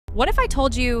What if I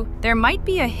told you there might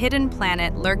be a hidden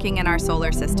planet lurking in our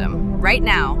solar system right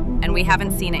now, and we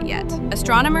haven't seen it yet?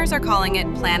 Astronomers are calling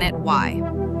it Planet Y,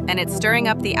 and it's stirring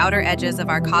up the outer edges of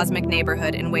our cosmic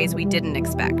neighborhood in ways we didn't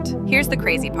expect. Here's the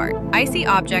crazy part. Icy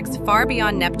objects far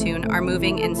beyond Neptune are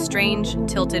moving in strange,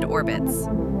 tilted orbits,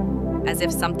 as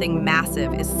if something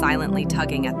massive is silently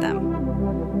tugging at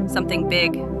them. Something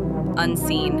big,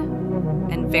 unseen,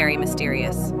 and very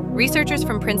mysterious. Researchers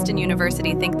from Princeton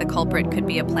University think the culprit could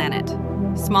be a planet,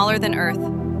 smaller than Earth,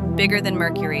 bigger than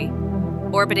Mercury,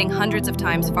 orbiting hundreds of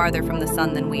times farther from the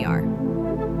sun than we are.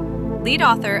 Lead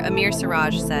author Amir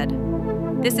Siraj said,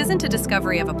 "This isn't a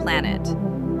discovery of a planet,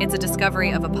 it's a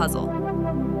discovery of a puzzle.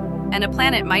 And a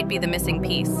planet might be the missing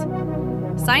piece."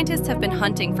 Scientists have been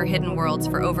hunting for hidden worlds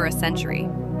for over a century.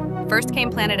 First came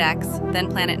Planet X, then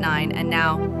Planet 9, and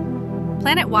now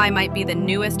Planet Y might be the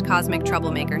newest cosmic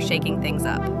troublemaker shaking things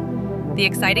up. The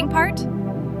exciting part?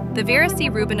 The Vera C.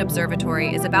 Rubin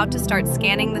Observatory is about to start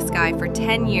scanning the sky for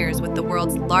 10 years with the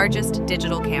world's largest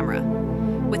digital camera.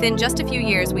 Within just a few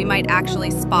years, we might actually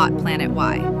spot Planet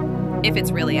Y, if it's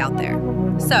really out there.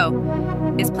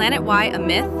 So, is Planet Y a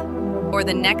myth or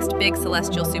the next big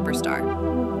celestial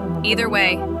superstar? Either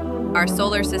way, our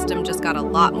solar system just got a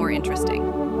lot more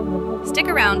interesting. Stick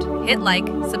around, hit like,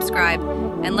 subscribe,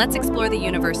 and let's explore the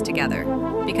universe together.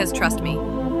 Because trust me,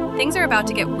 things are about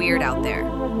to get weird out there.